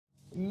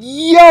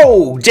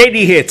Yo, JD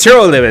here,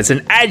 Turtle Limits,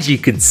 and as you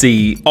can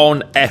see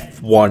on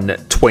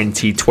F1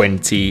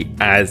 2020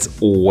 as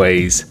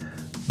always.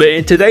 But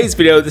in today's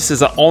video, this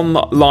is an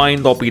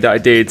online lobby that I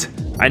did,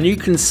 and you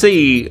can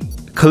see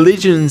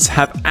collisions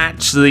have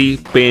actually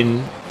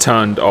been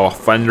turned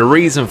off. And the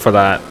reason for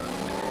that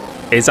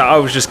is that I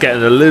was just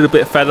getting a little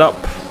bit fed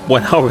up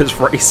when I was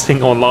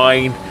racing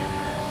online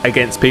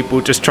against people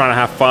just trying to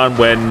have fun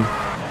when,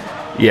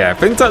 yeah,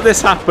 things like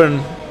this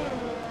happen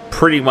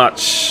pretty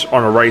much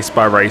on a race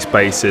by race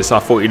basis. I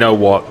thought, you know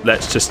what,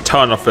 let's just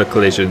turn off the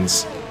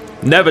collisions.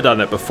 Never done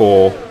it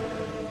before,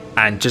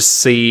 and just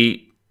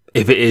see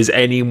if it is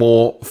any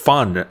more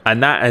fun.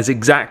 And that is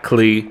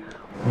exactly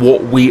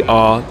what we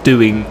are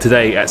doing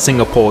today at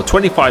Singapore.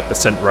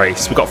 25%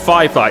 race. We've got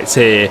 5 lights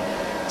here,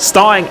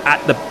 starting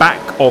at the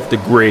back of the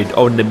grid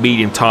on the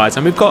medium tyres,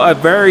 and we've got a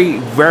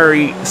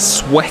very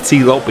sweaty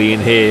lobby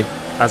in here,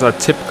 as I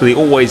typically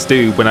always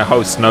do when I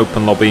host an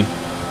open lobby.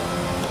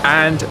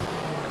 And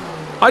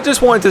I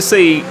just wanted to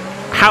see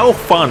how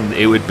fun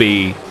it would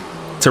be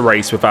to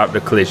race without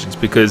the collisions,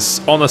 because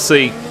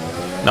honestly,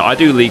 now I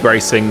do league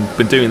racing,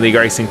 been doing league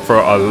racing for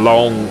a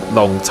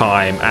long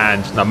time,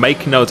 and now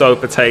making those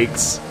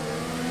overtakes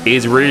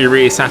is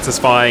really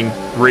satisfying,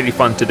 really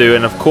fun to do.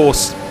 And of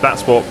course,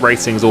 that's what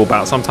racing is all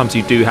about. Sometimes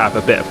you do have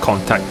a bit of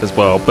contact as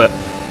well, but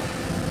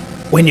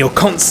when you're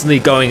constantly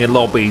going in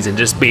lobbies and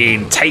just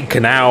being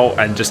taken out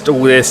and just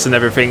all this and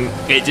everything,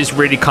 it just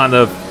really kind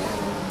of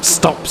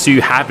stops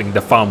you having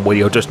the fun where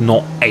you're just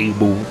not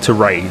able to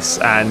race.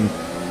 And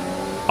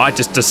I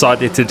just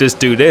decided to just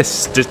do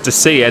this just to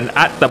see, and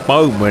at the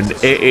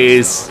moment it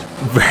is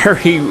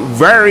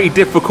very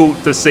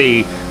difficult to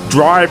see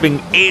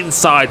driving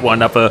inside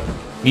one another.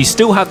 You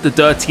still have the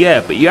dirty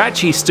air, but you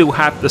actually still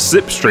have the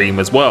slipstream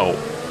as well.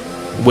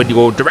 When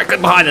you're directly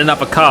behind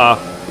another car,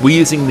 we're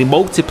using the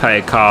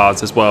multiplayer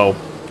cars as well,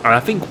 and I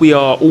think we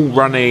are all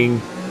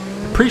running,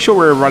 pretty sure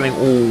we were running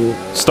all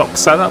stock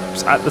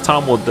setups at the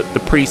time, or the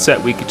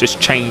preset. We could just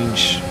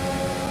change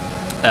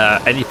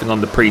anything on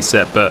the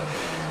preset, but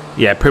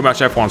yeah, pretty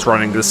much everyone's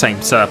running the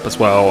same setup as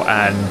well.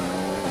 And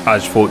I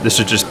just thought this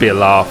would just be a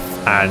laugh,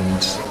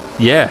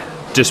 and yeah,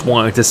 just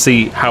wanted to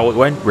see how it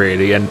went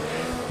really. And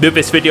with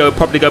this video,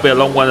 probably gonna be a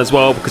long one as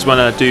well, because when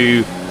I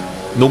do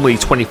normally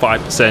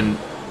 25%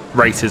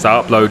 races,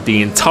 I upload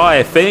the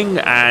entire thing,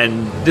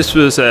 and this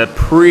was a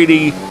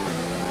pretty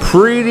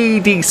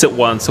decent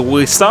one. So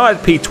we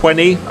started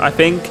P20, I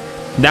think.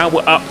 Now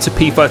we're up to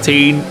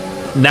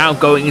P13, now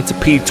going into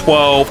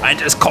P12, and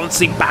just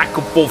constantly back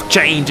and forth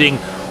changing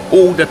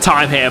all the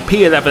time here.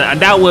 P11, and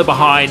now we're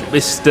behind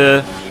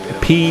Mr.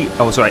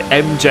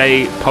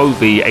 MJ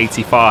Povey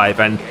 85,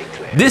 and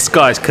this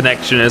guy's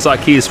connection is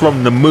like he is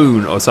from the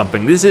moon or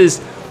something. This is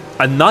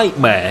a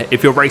nightmare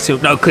if you're racing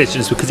with no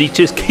collisions, because he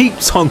just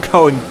keeps on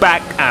going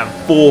back and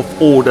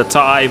forth all the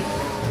time.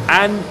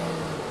 And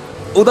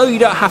although you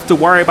don't have to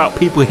worry about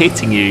people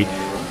hitting you,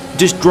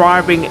 just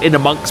driving in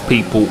amongst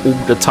people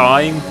all the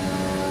time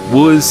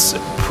was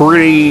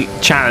pretty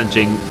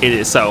challenging in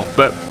itself.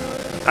 But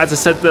as I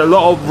said, there are a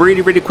lot of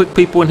really quick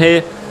people in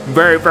here,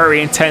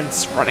 very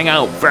intense, running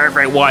out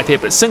very wide here.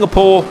 But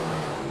Singapore,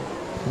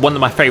 one of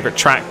my favorite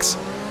tracks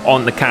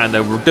on the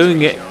calendar. We're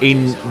doing it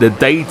in the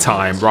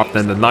daytime rather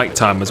than the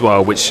nighttime as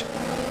well, which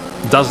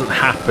doesn't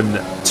happen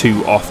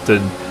too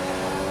often.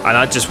 And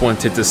I just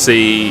wanted to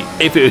see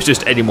if it was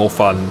just any more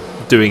fun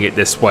doing it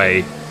this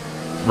way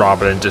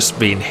rather than just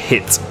being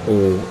hit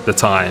all the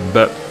time.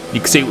 But you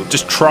can see,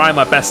 just try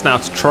my best now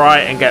to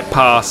try and get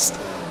past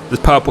this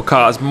purple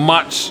car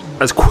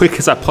as quick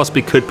as I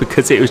possibly could,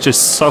 because it was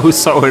just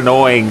so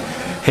annoying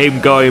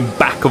him going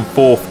back and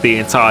forth the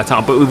entire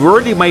time. But we've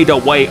already made our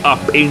way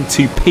up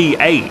into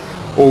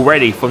P8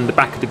 already from the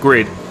back of the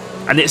grid,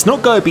 and it's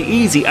not going to be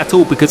easy at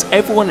all, because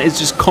everyone is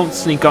just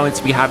constantly going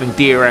to be having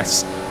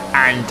DRS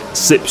and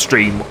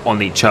slipstream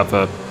on each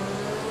other.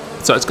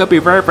 So it's going to be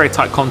a very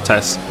tight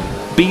contest.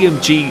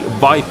 BMG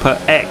Viper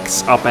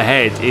X up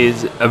ahead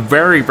is a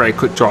very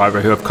quick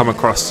driver who I've come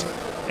across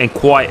in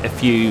quite a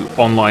few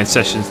online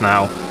sessions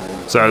now.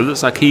 So it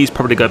looks like he's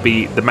probably going to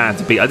be the man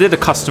to beat. I did a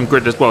custom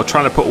grid as well,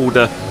 trying to put all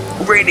the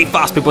really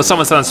fast people.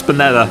 Someone's done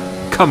Spinella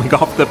coming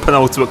off the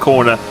penultimate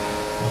corner.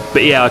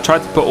 But yeah, I tried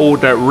to put all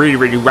the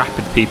really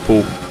rapid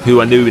people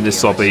who are new in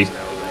this lobby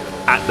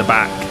at the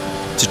back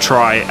to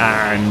try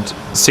and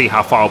see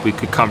how far we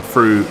could come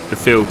through the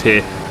field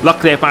here.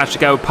 Luckily, I've managed to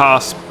go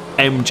past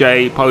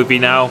MJ Povey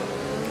now,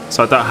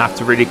 so I don't have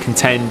to really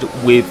contend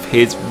with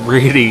his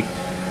really,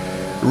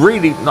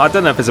 I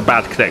don't know if it's a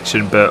bad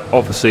connection, but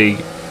obviously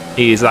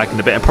he is lagging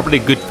a bit, and probably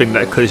a good thing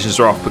that the collisions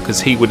are off, because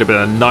he would have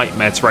been a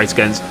nightmare to race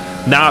against.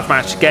 Now I've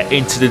managed to get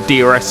into the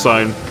DRS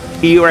zone.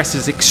 ERS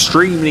is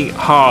extremely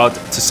hard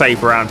to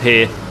save around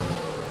here,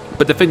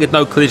 but the thing with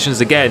no collisions,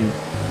 again,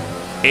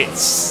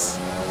 it's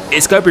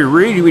going to be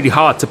really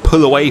hard to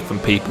pull away from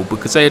people,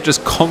 because they are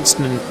just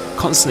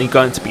constantly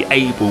going to be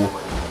able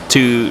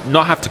to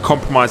not have to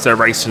compromise their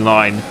racing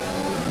line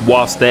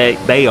whilst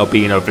they are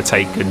being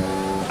overtaken,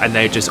 and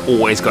they're just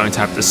always going to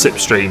have the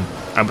slipstream,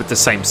 and with the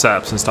same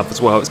setups and stuff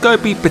as well. It's going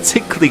to be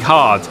particularly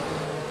hard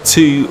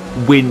to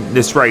win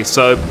this race.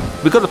 So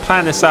we've got to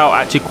plan this out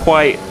actually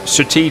quite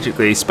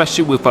strategically,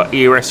 especially with our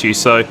ERS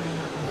use. So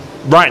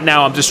right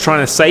now I'm just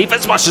trying to save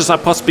as much as I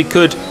possibly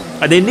could.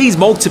 And in these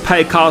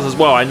multiplayer cars as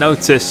well, I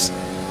noticed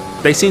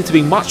they seem to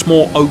be much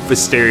more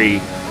oversteery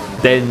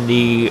than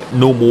the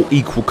normal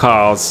equal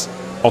cars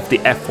of the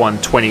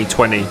F1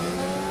 2020,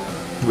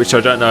 which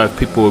I don't know if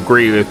people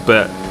agree with,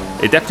 but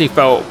it definitely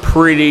felt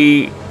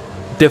pretty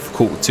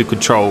difficult to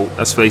control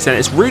as Felice, and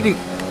it's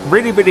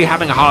really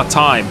having a hard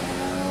time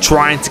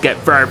trying to get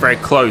very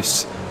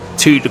close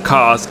to the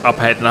cars up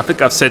ahead. And I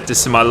think I've said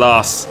this in my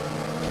last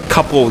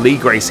couple of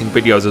league racing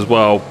videos as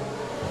well.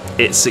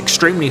 It's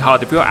extremely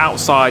hard if you're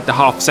outside the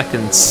half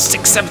second,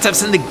 6-7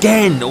 tenths, and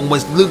again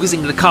almost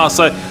losing the car.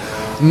 So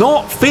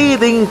not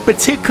feeling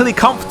particularly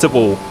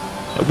comfortable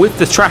with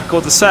the track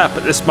or the setup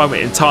at this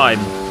moment in time.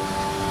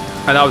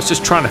 And I was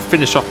just trying to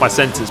finish off my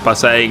sentence by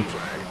saying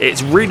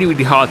it's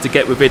really hard to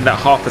get within that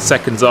half a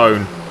second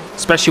zone,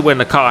 especially when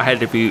the car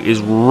ahead of you is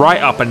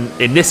right up, and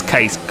in this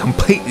case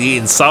completely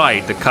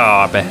inside the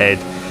car up ahead.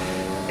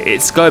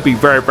 It's going to be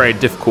very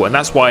difficult, and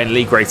that's why in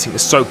league racing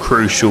it's so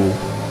crucial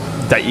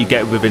that you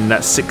get within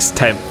that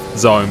 6/10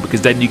 zone,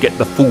 because then you get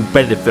the full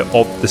benefit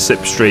of the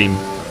slipstream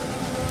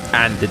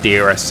and the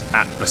DRS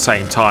at the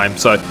same time.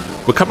 So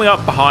we're coming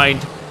up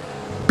behind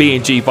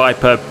B&G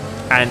Viper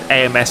and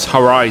AMS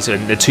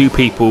Horizon, the two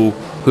people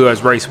who I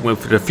was racing with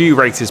for a few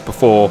races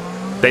before.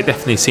 They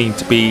definitely seem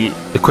to be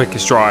the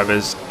quickest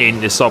drivers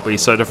in this lobby.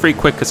 So the three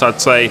quickest,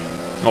 I'd say,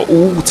 are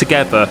all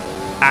together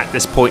at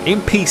this point in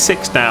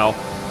P6 now.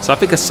 So I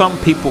think some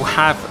people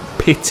have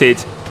pitted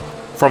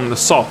from the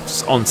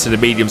softs onto the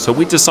medium. So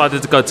we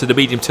decided to go to the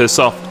medium to the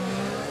soft.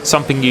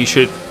 Something you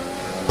should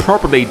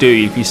probably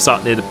do if you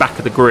start near the back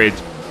of the grid.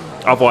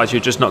 Otherwise,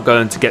 you're just not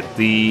going to get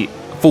the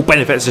full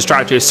benefits of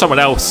strategy. Someone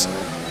else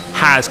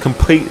has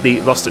completely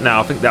lost it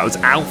now. I think that was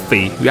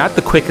Alfie, who had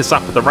the quickest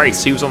lap of the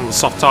race. He was on the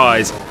soft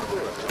tyres.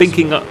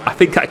 I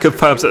think that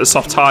confirms that the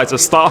soft tyres are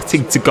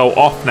starting to go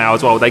off now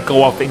as well. They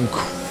go off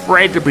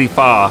incredibly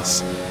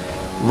fast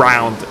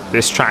round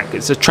this track.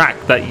 It's a track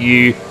that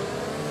you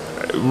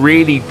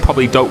really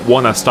probably don't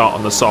want to start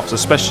on the softs,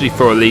 especially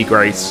for a league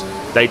race.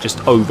 They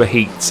just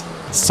overheat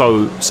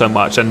so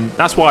much, and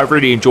that's why I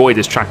really enjoy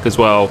this track as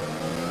well.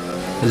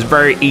 It's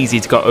very easy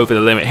to go over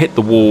the limit, hit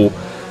the wall,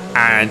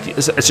 and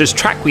it's just a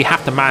track we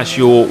have to manage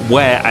your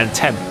wear and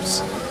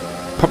temps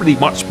probably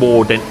much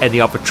more than any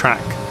other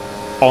track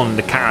on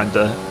the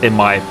calendar, in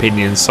my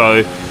opinion.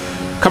 So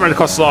coming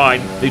across the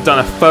line, we've done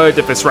a third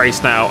of this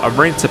race now, and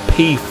we're into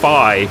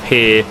P5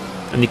 here,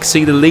 and you can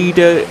see the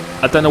leader,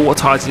 I don't know what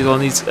tyres he's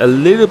on, he's a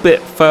little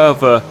bit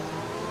further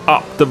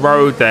up the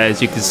road there. As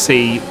you can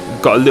see,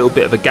 got a little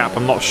bit of a gap.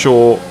 I'm not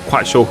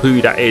quite sure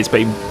who that is,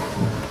 but I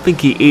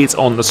think he is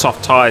on the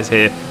soft tyres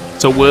here.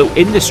 So we're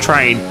in this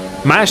train,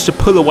 managed to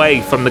pull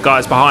away from the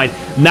guys behind.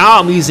 Now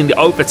I'm using the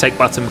overtake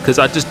button because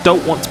I just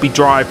don't want to be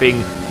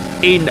driving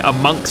in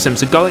amongst them.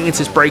 So going into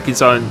this braking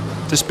zone,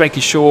 just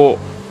making sure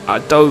I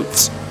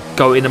don't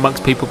go in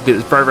amongst people,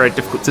 because it's very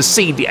difficult to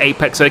see the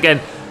apex. So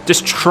again,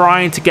 just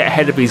trying to get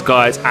ahead of these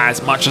guys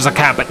as much as I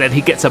can, but then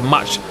he gets a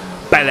much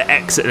better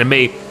exit than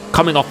me.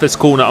 Coming off this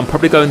corner, I'm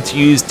probably going to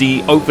use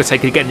the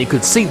overtake again. You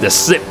can see the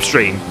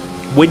slipstream.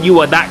 When you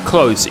are that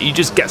close, you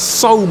just get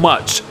so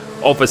much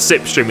of a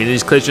slipstream in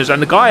these collisions,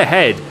 and the guy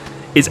ahead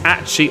is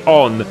actually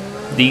on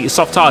the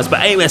soft tyres, but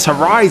AMS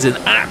Horizon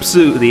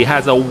absolutely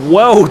has a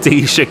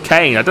worldy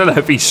chicane. I don't know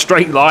if he's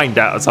straight lined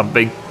out or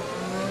something.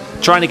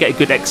 Trying to get a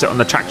good exit on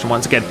the traction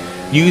once again,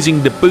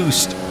 using the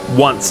boost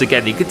once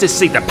again. You can just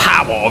see the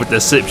power of the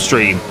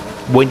slipstream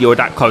when you're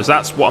that close.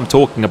 That's what I'm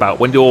talking about.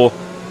 When you're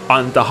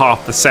under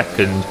half a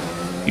second,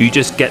 you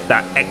just get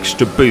that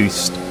extra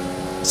boost.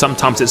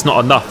 Sometimes it's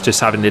not enough just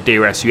having the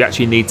DRS. You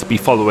actually need to be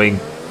following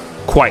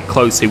quite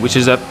closely, which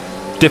is a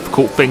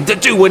difficult thing to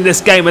do in this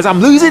game, as I'm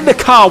losing the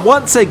car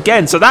once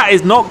again. So that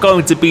is not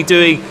going to be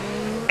doing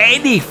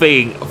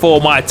anything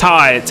for my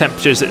tyre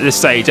temperatures at this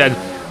stage. And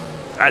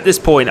at this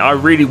point, I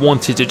really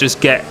wanted to just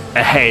get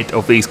ahead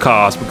of these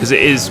cars, because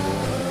it is,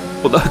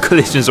 although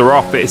collisions are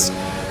off, it's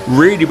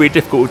really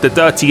difficult with the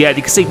dirty air.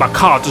 You can see my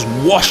car just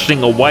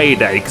washing away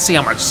there. You can see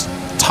how much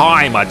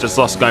time I just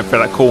lost going through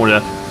that corner.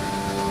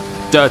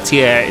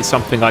 Dirty air is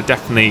something I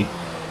definitely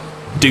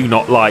do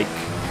not like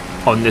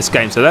on this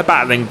game. So they're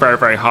battling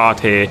very hard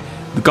here.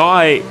 The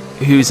guy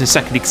who's in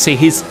second, you can see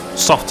his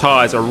soft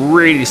tyres are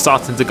really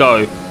starting to go,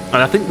 and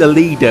I think the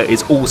leader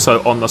is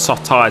also on the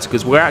soft tyres,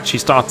 because we're actually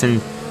starting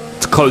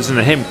to close in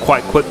on him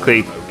quite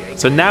quickly.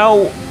 So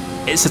now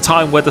it's a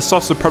time where the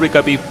softs will probably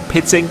go be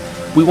pitting.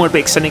 We want to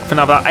be extending for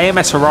another.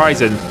 AMS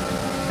Horizon,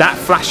 that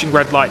flashing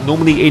red light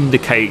normally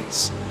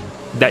indicates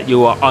that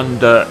you are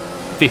under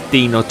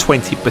 15 or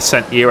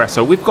 20% ERS.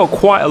 So we've got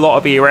quite a lot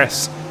of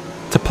ERS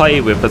to play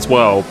with as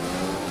well.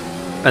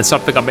 And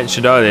something I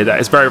mentioned earlier, that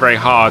it's very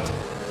hard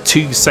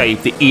to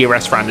save the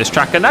ERS around this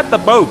track. And at the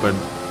moment,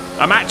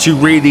 I'm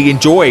actually really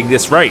enjoying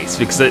this race,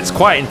 because it's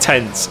quite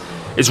intense.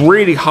 it's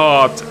really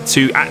hard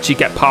to actually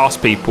get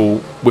past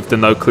people with the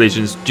no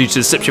collisions due to the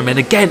slipstream. And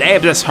again,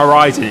 AMS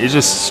Horizon is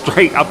just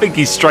straight, I think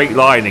he's straight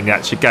lining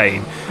that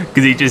chicane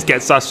because he just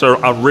gets such an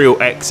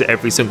unreal exit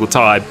every single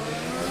time.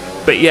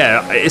 But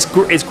yeah, it's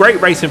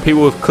great racing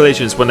people with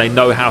collisions when they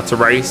know how to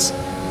race.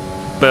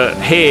 But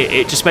here,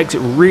 it just makes it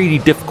really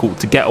difficult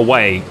to get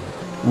away.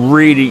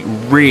 Really,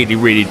 really,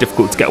 really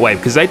difficult to get away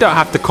because they don't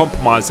have to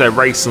compromise their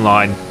racing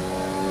line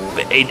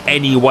in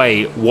any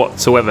way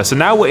whatsoever. So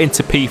now we're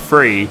into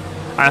P3,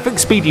 and I think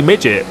Speedy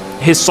Midget,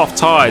 his soft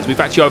tyres, we've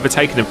actually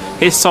overtaken him.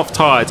 His soft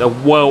tyres are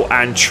well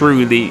and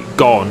truly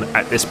gone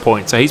at this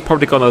point. So he's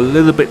probably gone a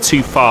little bit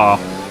too far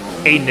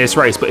in this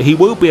race, but he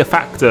will be a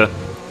factor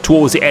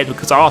towards the end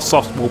because our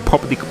softs will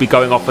probably be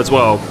going off as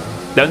well.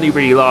 They only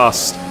really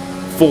last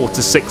 4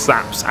 to 6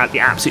 laps at the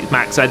absolute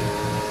max, and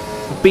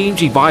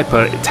BMG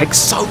Viper, it takes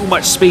so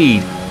much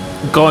speed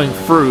going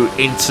through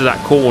into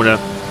that corner.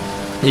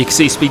 You can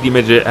see Speedy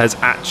Midget has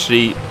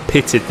actually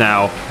pitted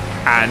now,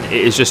 and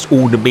it is just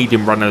all the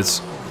medium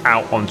runners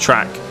out on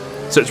track.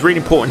 So it's really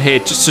important here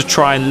just to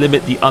try and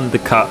limit the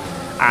undercut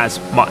as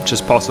much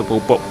as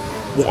possible. But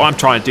what I'm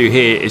trying to do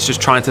here is just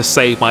trying to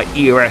save my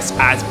ERS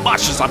as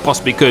much as I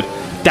possibly could.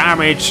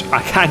 Damage,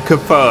 I can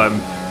confirm,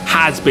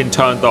 has been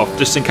turned off,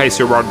 just in case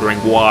you're wondering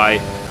why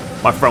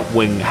my front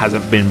wing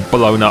hasn't been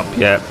blown up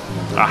yet.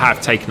 I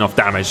have taken off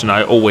damage, and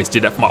I always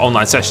do that for my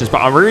online sessions,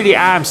 but I really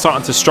am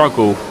starting to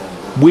struggle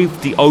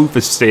with the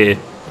oversteer.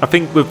 I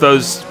think with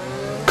those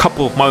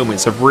couple of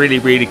moments I've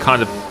really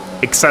kind of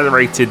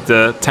accelerated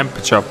the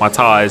temperature of my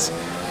tyres,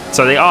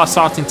 so they are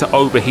starting to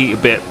overheat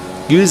a bit,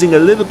 using a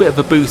little bit of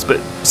a boost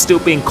but still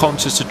being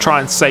conscious to try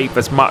and save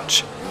as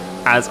much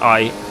as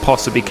I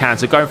possibly can.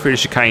 So going through the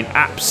chicane,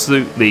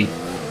 absolutely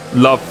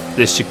love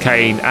this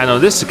chicane, and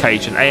on this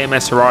occasion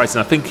AMS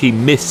Horizon, I think he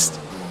missed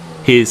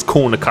his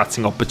corner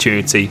cutting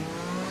opportunity,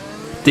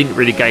 didn't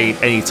really gain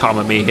any time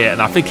on me here,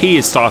 and I think he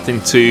is starting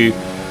to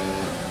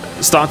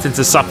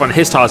suffer on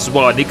his tyres as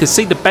well. And you can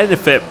see the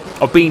benefit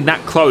of being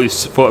that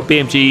close for a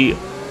BMG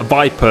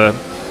Viper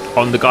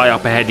on the guy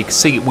up ahead. You can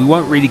see we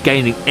weren't really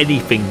gaining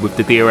anything with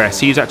the DRS.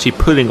 He was actually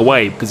pulling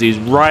away because he was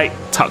right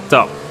tucked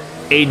up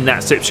in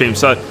that slipstream.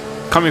 So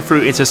coming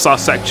through into the start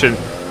section,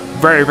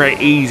 very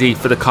easy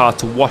for the car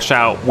to wash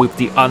out with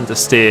the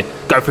understeer.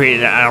 Go through it,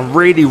 and I'm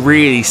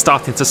really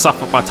starting to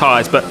suffer my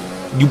tyres, but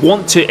you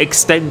want to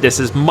extend this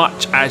as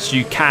much as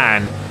you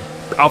can,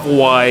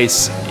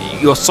 otherwise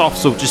your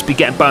softs will just be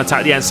getting burnt out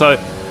at the end. So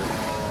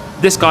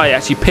this guy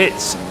actually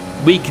pits,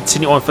 we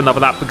continue on for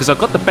another lap because I've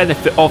got the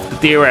benefit of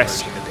the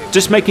DRS,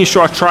 just making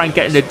sure I try and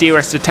get in the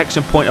DRS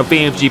detection point of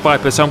BMG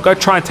Viper. So I'm going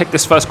to try and take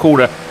this first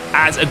corner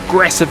as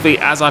aggressively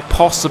as I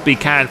possibly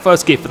can.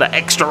 First gear for the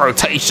extra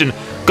rotation,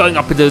 going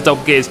up into the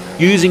double gears,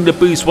 using the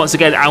boost once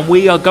again, and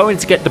we are going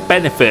to get the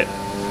benefit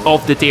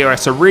of the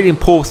DRS. So really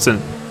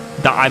important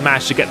that I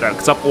managed to get that,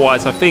 because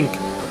otherwise I think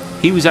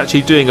he was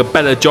actually doing a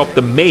better job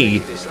than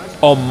me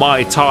on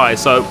my tyre.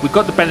 So we've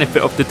got the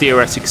benefit of the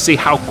DRS. You can see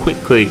how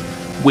quickly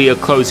we are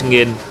closing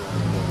in.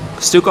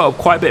 Still got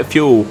quite a bit of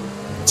fuel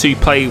to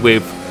play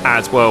with,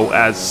 as well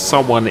as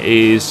someone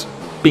is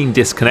being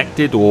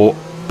disconnected or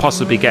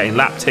possibly getting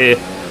lapped here.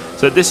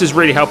 So this is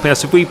really helping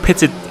us. If we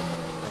pitted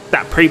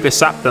that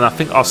previous lap, then I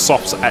think our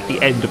softs at the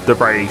end of the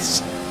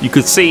race, you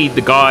could see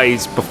the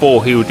guys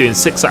before who were doing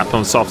 6 laps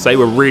on softs, they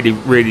were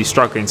really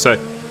struggling. So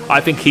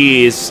I think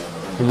he is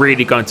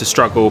really going to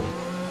struggle,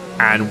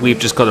 and we've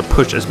just got to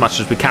push as much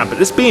as we can. But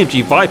this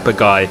BMG Viper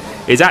guy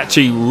is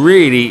actually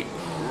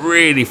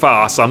really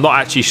fast. I'm not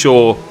actually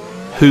sure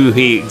who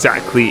he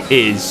exactly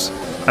is.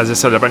 As I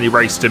said, I've only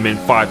raced him in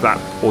 5 lap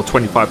or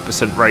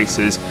 25%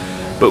 races,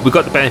 but we've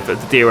got the benefit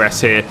of the DRS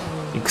here.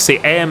 You can see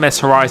AMS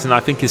Horizon, I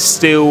think, is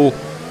still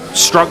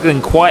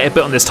struggling quite a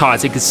bit on this tyre.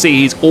 As you can see,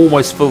 he's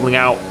almost falling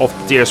out of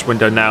the DRS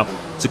window now.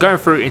 So going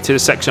through into the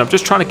section, I'm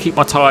just trying to keep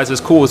my tyres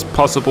as cool as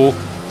possible,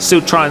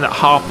 still trying to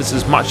harvest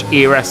as much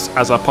ERS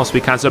as I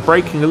possibly can. So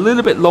braking a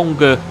little bit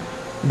longer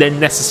than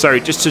necessary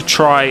just to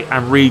try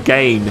and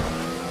regain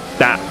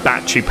that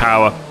battery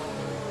power.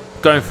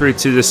 Going through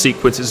to the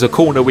sequence, it's a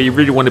corner where you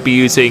really want to be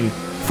using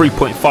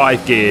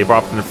 3.5 gear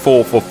rather than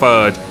 4 for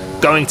third.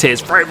 Going to his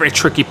very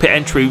tricky pit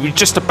entry, we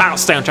just about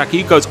stay on track.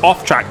 He goes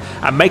off track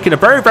and making a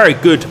very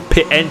good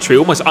pit entry,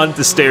 almost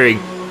understeering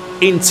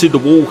into the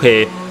wall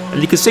here. And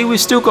you can see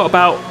we've still got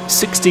about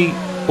 60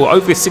 or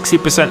over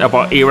 60% of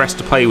our ERS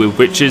to play with,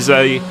 which is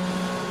a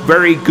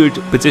very good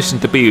position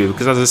to be with,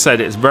 because as I said,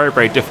 it's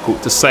very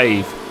difficult to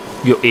save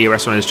your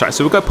ERS on this track.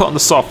 So we're going to put on the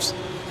softs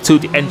till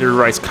the end of the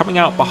race, coming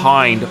out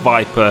behind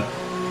Viper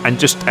and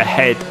just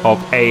ahead of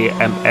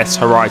AMS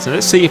Horizon.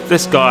 Let's see if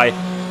this guy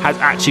has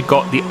actually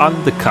got the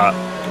undercut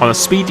on a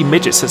Speedy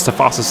Midget. Sets the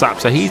fastest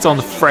lap, so he's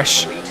on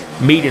fresh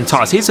medium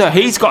tyres. He's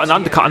got an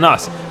undercut on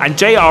us, and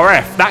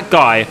JRF, that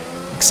guy, you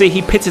can see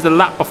he pitted a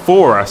lap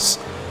before us.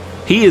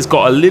 He has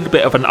got a little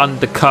bit of an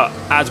undercut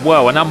as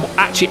well, and I'm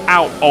actually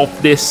out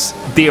of this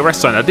DRS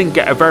zone. I didn't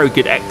get a very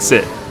good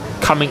exit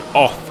coming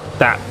off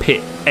that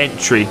pit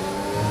entry,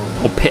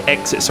 or pit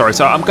exit, sorry.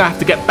 So I'm going to have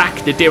to get back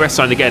to the DRS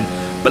zone again.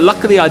 but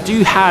luckily I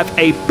do have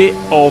a bit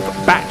of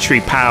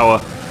battery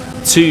power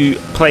to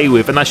play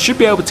with, and I should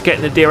be able to get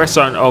in the DRS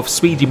zone of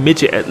Speedy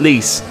Midget at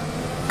least,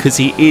 because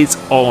he is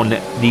on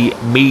the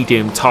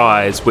medium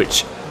tyres,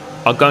 which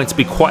are going to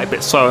be quite a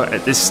bit slower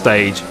at this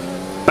stage.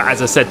 But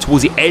as I said,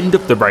 towards the end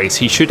of the race,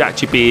 he should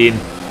actually be in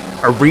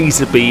a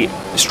reasonably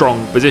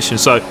strong position.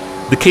 So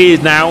the key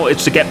now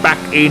is to get back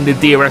in the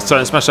DRS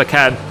zone as much as I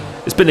can.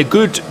 It's been a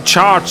good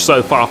charge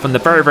so far from the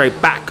very, very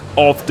back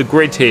of the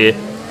grid here.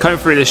 Coming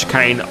through the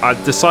chicane, I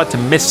decided to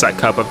miss that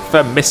curb. I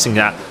prefer missing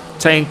that.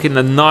 Taking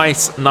a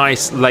nice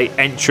late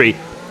entry.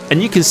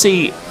 And you can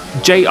see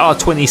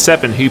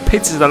JR27, who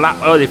pitted a lap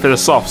early for the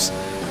softs.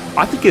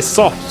 I think his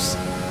softs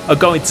are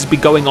going to be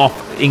going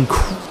off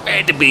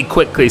incredibly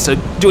quickly, so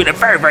doing a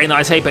very, very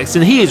nice apex,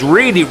 and he is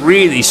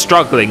really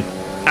struggling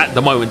at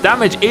the moment.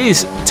 Damage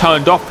is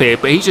turned off here,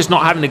 but he's just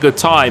not having a good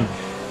time.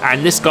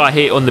 And this guy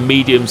here on the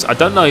mediums, I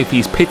don't know if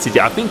he's pitted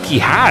yet. I think he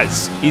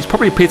has. He's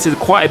probably pitted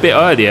quite a bit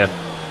earlier.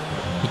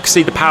 You can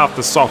see the power of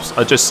the softs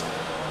are just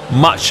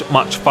much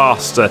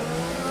faster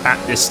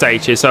at this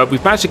stage here. So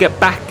we've managed to get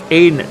back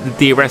in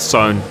the DRS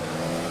zone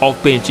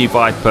of BNG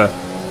Viper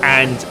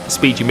and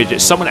Speedy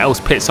Midget. Someone else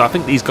pits, so I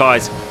think these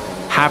guys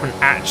haven't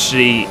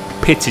actually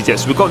pitted yet.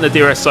 So we've got in the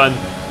DRS zone.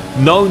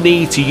 No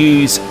need to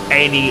use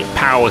any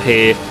power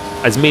here,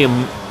 as me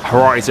and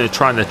Horizon are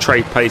trying to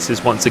trade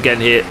places once again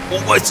here.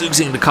 Almost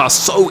losing the car.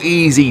 So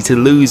easy to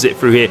lose it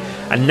through here.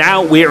 And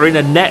now we're in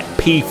a net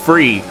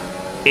P3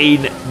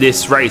 in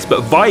this race.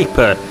 But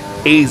Viper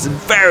is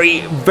very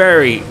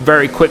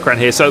quick around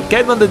here. So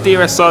getting on the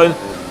DRS zone,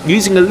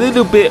 using a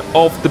little bit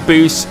of the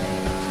boost,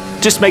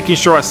 just making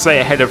sure I stay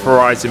ahead of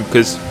Horizon,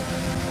 because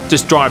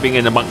just driving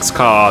in amongst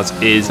cars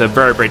is a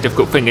very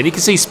difficult thing. And you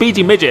can see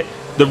Speedy Midget,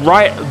 the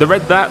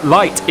red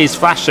light is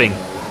flashing,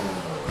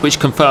 which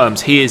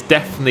confirms he is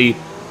definitely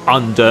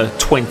under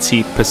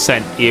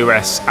 20%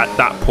 ERS at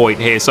that point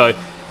here. So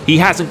he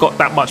hasn't got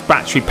that much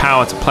battery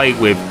power to play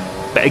with.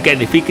 But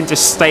again, if he can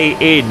just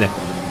stay in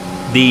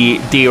the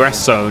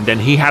DRS zone, then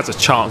he has a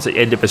chance at the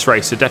end of this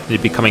race to definitely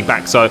be coming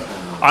back. So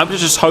I'm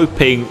just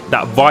hoping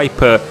that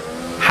Viper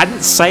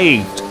hadn't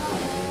saved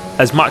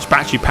as much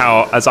battery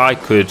power as I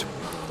could.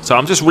 So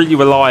I'm just really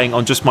relying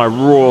on just my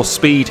raw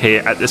speed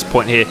here at this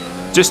point here.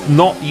 Just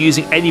not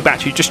using any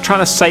battery, just trying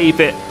to save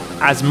it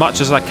as much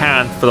as I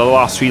can for the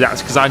last 3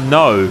 laps, because I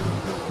know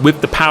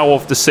with the power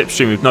of the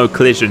slipstream with no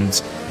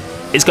collisions,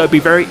 it's going to be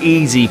very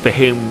easy for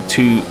him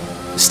to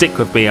stick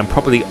with me and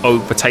probably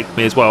overtake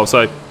me as well.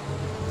 So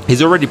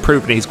he's already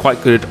proven he's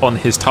quite good on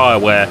his tyre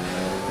wear.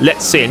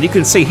 Let's see, and you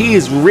can see he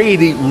is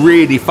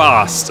really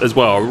fast as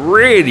well,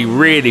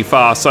 really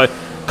fast. So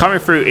coming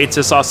through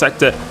into our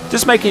sector,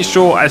 just making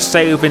sure I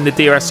stay within the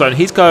DRS zone.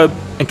 He's going to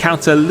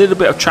encounter a little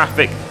bit of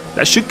traffic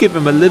that should give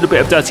him a little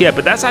bit of dirty air,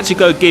 but that's actually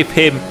going to give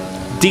him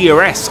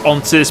DRS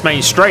onto this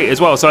main straight as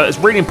well. So it's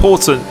really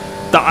important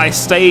that I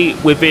stay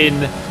within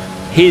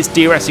his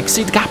DRS. You can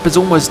see the gap is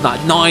almost like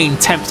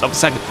 9/10 of a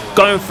second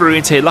going through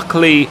into here.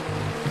 Luckily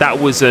that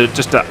was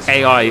just an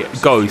AI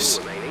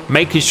ghost.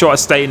 Making sure I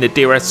stay in the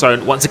DRS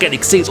zone. Once again, you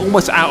can see it's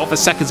almost out of a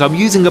second, so I'm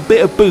using a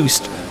bit of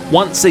boost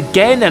once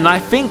again, and I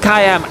think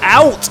I am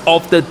out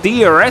of the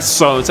DRS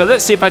zone. So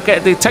let's see if I get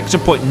a detection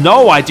point.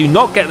 No, I do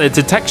not get the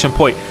detection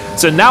point.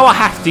 So now I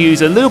have to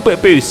use a little bit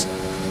of boost,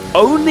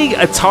 only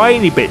a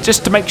tiny bit,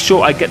 just to make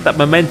sure I get that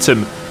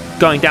momentum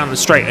going down the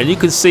straight. And you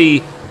can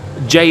see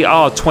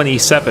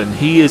JR27,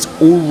 he is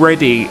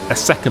already a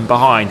second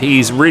behind.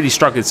 He's really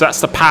struggling. So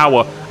that's the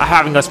power of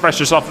having us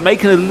pressure off,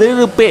 making a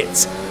little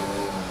bit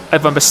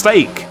of a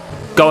mistake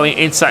going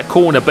into that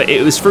corner, but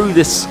it was through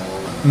this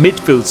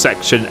midfield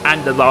section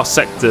and the last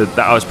sector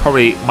that I was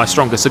probably my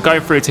strongest. So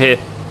going through to here,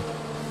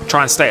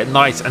 try and stay as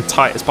nice and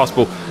tight as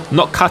possible,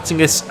 not cutting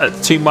this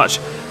too much,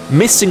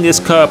 missing this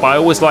curb. I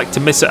always like to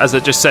miss it, as I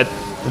just said.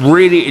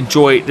 Really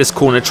enjoy this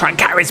corner, try and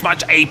carry as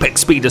much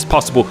apex speed as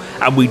possible,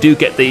 and we do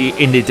get the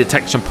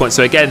detection point.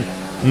 So again,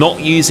 not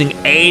using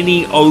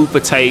any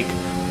overtake,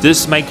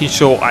 just making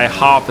sure I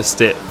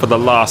harvest it for the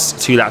last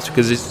 2 laps,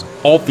 because it's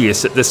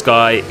obvious that this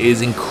guy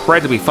is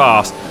incredibly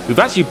fast. We've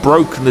actually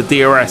broken the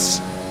DRS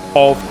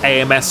of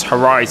AMS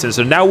Horizon,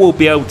 so now we'll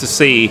be able to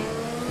see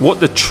what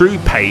the true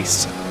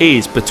pace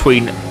is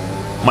between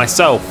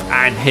myself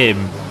and him.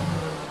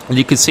 And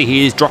you can see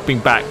he is dropping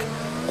back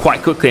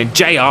quite quickly, and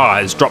JR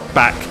has dropped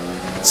back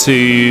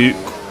to,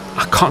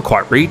 I can't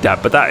quite read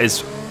that, but that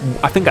is,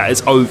 I think that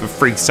is over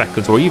 3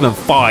 seconds or even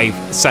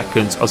 5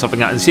 seconds or something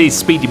like that. And see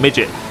Speedy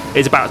Midget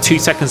is about 2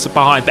 seconds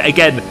behind, but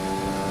again,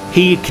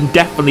 he can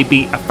definitely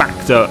be a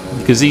factor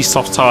because these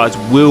soft tyres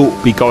will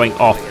be going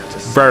off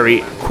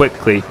very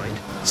quickly.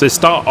 So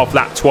start of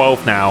lap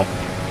 12 now.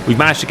 We've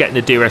managed to get in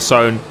the DRS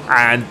zone,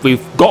 and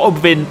we've got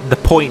within the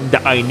point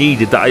that I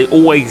needed, that I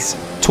always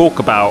talk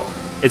about.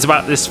 It's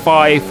about this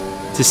 5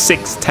 to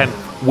 6/10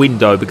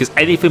 window, because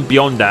anything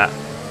beyond that,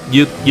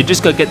 you're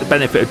just going to get the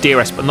benefit of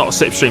DRS but not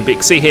slipstream. But you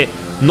can see here,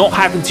 not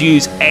having to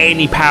use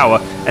any power,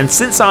 and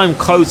since I'm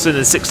closer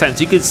than 6/10,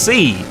 you can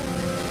see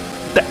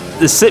that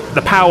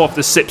the power of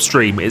the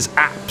slipstream is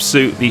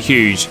absolutely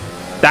huge.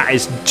 that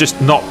is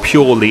just not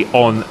purely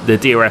on the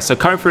DRS. So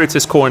coming through to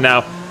this corner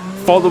now,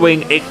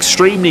 following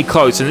extremely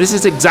close, and this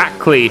is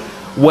exactly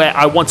where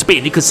I want to be.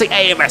 And you can see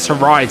AMS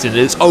Horizon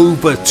is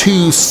over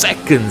 2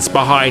 seconds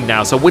behind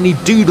now. So when you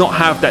do not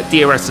have that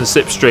DRS and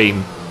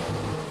slipstream,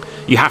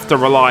 you have to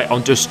rely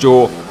on just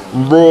your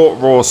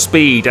raw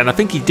speed. And I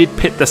think he did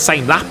pit the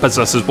same lap as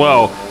us as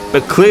well,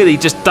 but clearly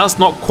just does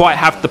not quite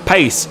have the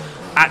pace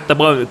at the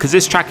moment, because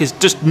this track is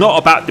just not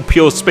about the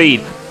pure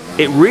speed.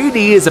 It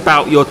really is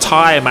about your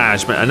tyre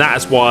management, and that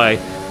is why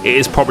it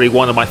is probably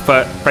one of my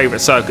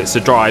favourite circuits to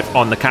drive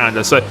on the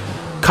calendar. So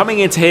coming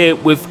into here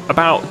with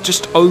about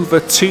just over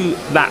 2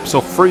 laps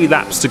or 3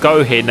 laps to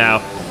go here now,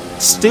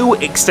 still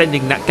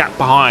extending that gap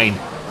behind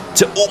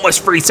to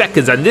almost 3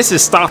 seconds, and this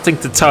is starting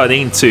to turn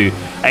into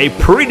a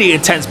pretty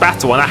intense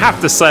battle. And I have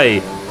to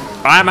say,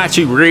 I'm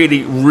actually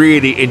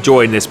really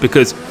enjoying this,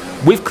 because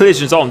with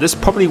collisions on, this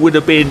probably would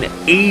have been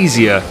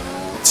easier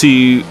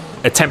to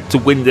attempt to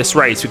win this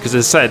race, because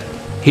as I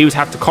said, he would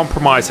have to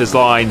compromise his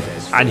line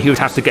and he would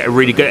have to get a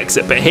really good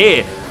exit. But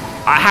here,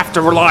 I have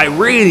to rely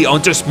really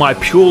on just my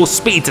pure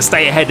speed to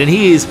stay ahead, and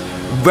he is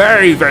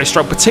very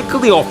strong,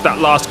 particularly off that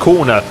last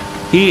corner.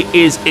 He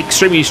is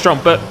extremely strong.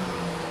 But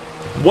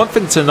one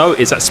thing to note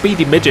is that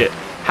Speedy Midget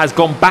has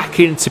gone back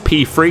into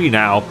P3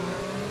 now,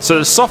 so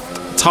the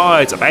soft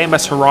tyres of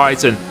AMS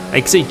Horizon, and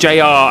you can see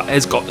JR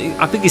has got,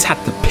 I think he's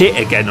had to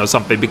pit again or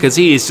something, because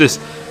he is just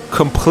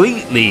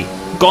completely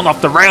gone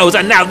off the rails.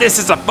 And now this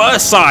is the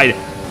first sign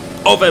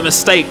of a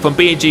mistake from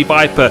BNG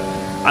Viper.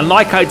 And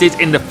like I did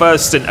in the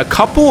first stint, a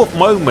couple of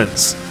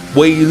moments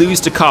where you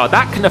lose the car,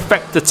 that can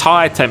affect the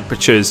tyre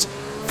temperatures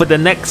for the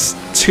next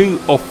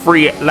 2 or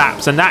 3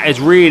 laps, and that is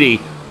really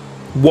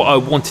what I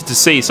wanted to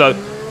see. So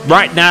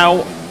right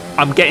now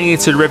I'm getting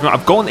into the rhythm.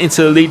 I've gone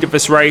into the lead of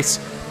this race,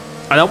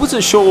 and I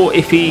wasn't sure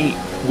if he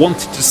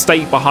wanted to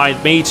stay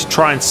behind me to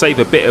try and save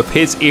a bit of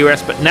his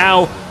ERS, but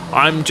now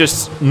I'm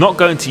just not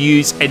going to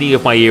use any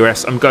of my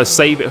ERS. I'm going to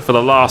save it for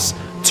the last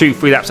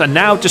 2-3 laps, and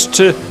now just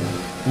to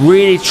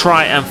really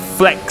try and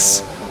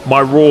flex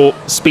my raw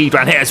speed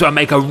around here, so I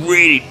make a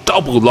really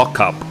double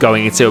lockup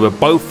going into it with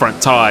both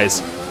front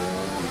tyres.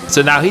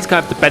 So now he's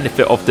going to have the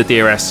benefit of the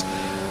DRS,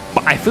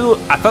 but I felt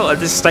at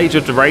this stage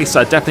of the race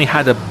I definitely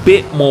had a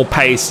bit more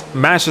pace,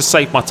 managed to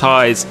save my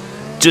tyres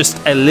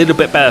just a little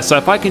bit better. So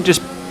if I can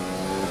just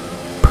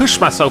push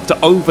myself to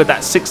over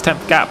that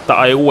 6/10 gap that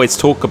I always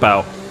talk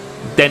about,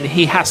 then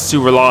he has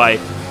to rely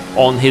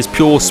on his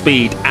pure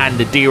speed and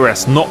the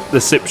DRS, not the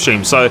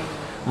slipstream. So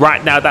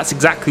right now that's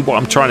exactly what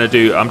I'm trying to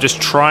do. I'm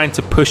just trying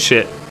to push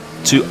it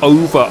to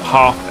over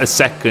half a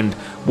second,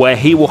 where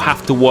he will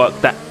have to work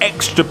that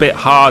extra bit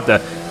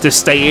harder to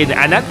stay in.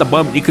 And at the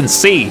moment you can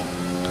see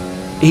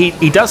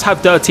he does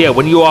have dirty air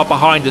when you are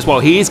behind as well.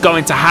 He is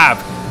going to have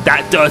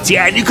that dirty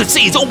air, and you can see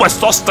he's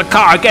almost lost the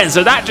car again.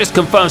 So that just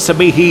confirms to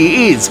me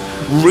he is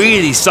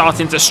really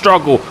starting to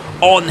struggle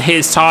on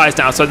his tyres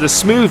now. So the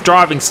smooth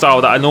driving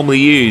style that I normally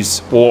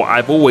use, or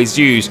I've always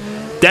used,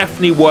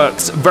 definitely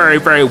works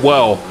very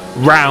well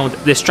round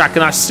this track.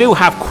 And I still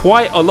have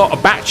quite a lot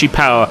of battery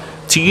power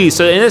to use,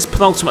 so in this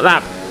penultimate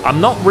lap I'm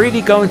not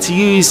really going to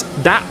use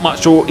that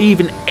much or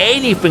even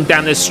anything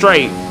down this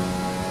straight.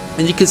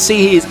 And you can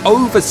see he is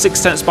over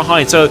 6/10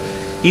 behind, so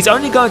he's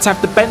only going to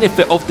have the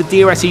benefit of the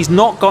DRS. He's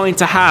not going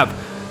to have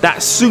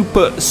that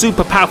super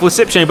powerful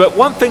slipstream. But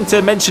one thing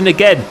to mention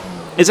again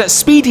is that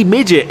Speedy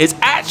Midget is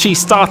actually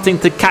starting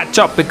to catch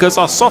up, because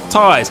our soft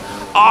tyres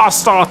are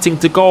starting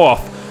to go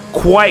off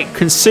quite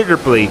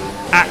considerably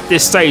at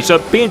this stage. So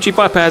BNG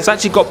Viper has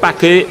actually got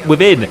back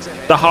within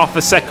the half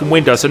a second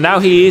window, so now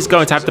he is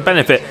going to have the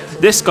benefit.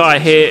 This guy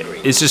here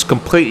is just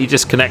completely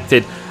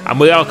disconnected, and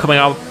we are coming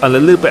up on a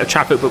little bit of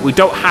traffic, but we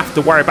don't have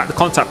to worry about the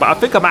contact. But I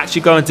think I'm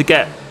actually going to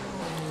get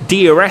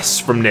DRS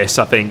from this.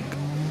 I think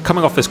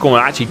coming off this corner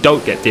I actually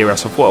don't get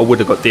DRS. I thought I would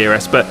have got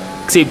DRS, but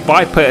see,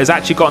 Viper has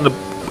actually gotten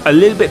a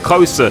little bit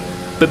closer,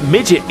 but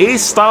Midget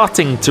is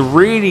starting to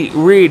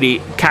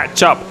really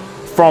catch up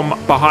from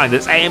behind.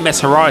 It's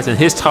AMS Horizon,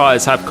 his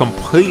tyres have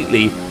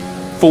completely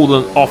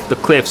fallen off the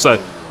cliff. So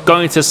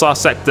going to this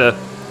last sector,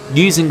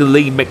 using the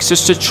lean mix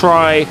just to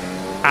try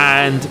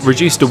and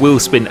reduce the wheel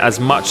spin as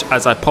much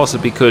as I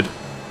possibly could,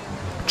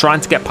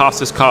 trying to get past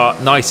this car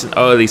nice and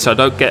early so I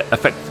don't get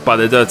affected by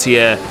the dirty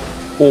air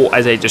or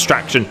as a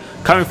distraction.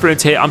 Coming through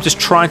into here, I'm just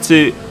trying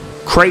to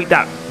create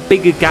that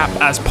bigger gap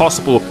as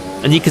possible.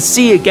 And you can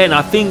see again,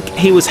 I think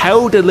he was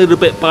held a little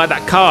bit by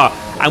that car,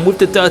 and with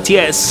the dirty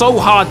air it's so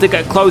hard to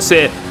get close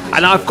here,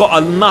 and I've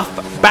got enough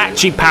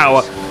battery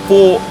power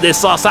for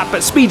this last lap.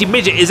 But Speedy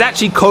Midget is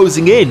actually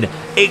closing in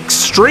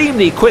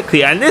extremely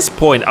quickly, and at this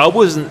point I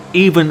wasn't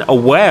even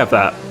aware of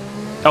that.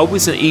 I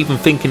wasn't even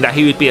thinking that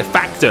he would be a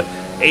factor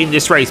in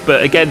this race.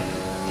 But again,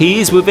 he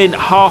is within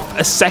half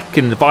a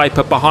second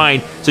Viper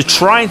behind, so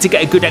trying to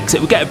get a good exit.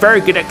 We get a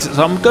very good exit,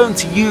 so I'm going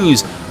to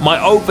use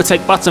my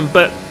overtake button,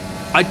 but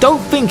I don't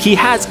think he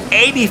has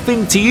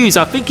anything to use.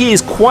 I think he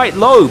is quite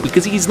low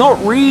because he's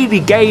not really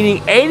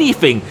gaining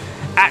anything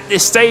at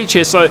this stage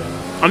here. So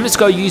I'm just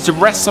going to use the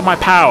rest of my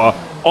power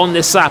on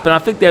this lap, and I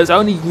think there's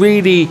only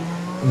really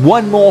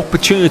one more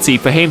opportunity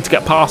for him to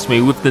get past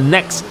me with the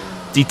next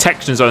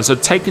detection zone. So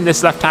taking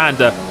this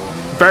left-hander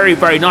very,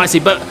 very nicely.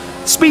 But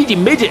Speedy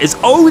Midget is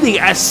only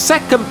a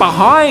second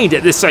behind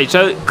at this stage.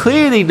 So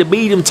clearly the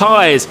medium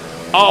tyres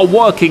are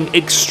working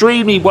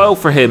extremely well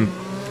for him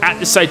at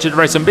this stage of the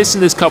race. I'm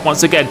missing this cut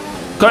once again.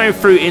 Going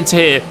through into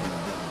here.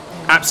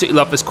 Absolutely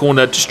love this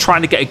corner. Just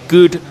trying to get a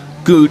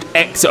good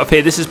exit of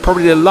here. This is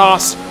probably the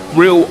last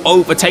real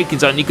overtaking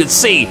zone. You can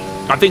see,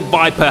 I think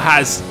Viper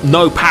has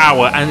no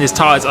power and his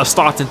tyres are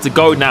starting to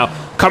go now.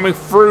 Coming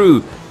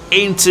through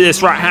into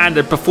this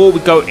right-hander before we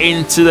go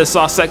into this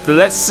last sector.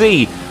 Let's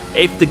see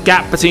if the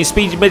gap between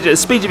Speedy Midget and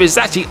Speedy Midget is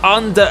actually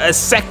under a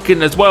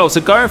second as well.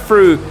 So going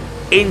through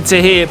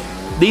into here,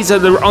 these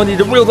are only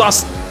the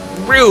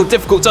real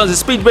difficult zones. The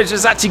Speedy Midget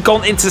has actually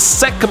gone into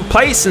second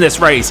place in this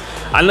race.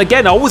 And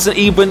again, I wasn't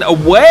even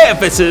aware of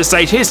this at this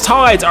stage. His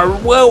tyres are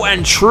well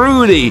and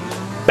truly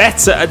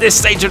better at this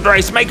stage of the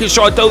race, making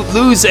sure I don't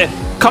lose it.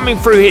 Coming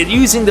through here,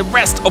 using the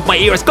rest of my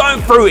ears,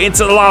 going through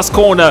into the last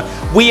corner.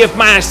 We have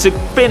managed to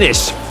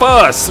finish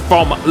first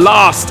from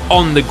last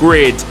on the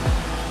grid.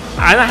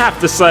 And I have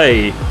to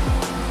say,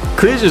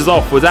 collisions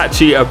off was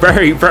actually a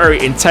very,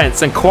 very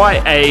intense and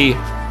quite a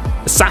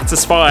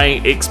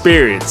satisfying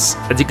experience.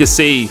 As you can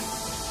see,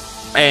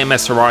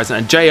 AMS Horizon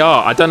and JR,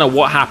 I don't know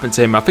what happened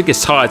to him. I think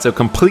his tyres have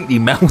completely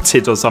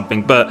melted or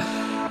something. But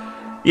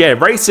yeah,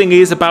 racing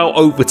is about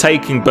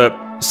overtaking,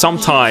 but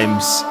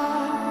sometimes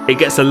it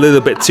gets a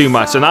little bit too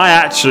much. And I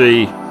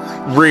actually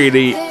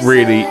really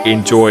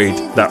enjoyed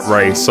that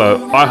race.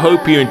 So I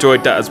hope you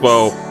enjoyed that as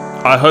well.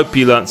 I hope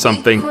you learned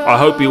something. I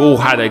hope you all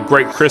had a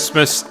great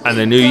Christmas and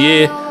a new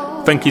year.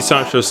 Thank you so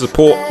much for the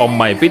support on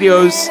my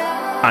videos,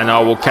 and I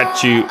will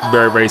catch you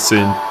very, very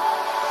soon.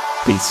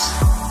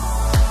 Peace.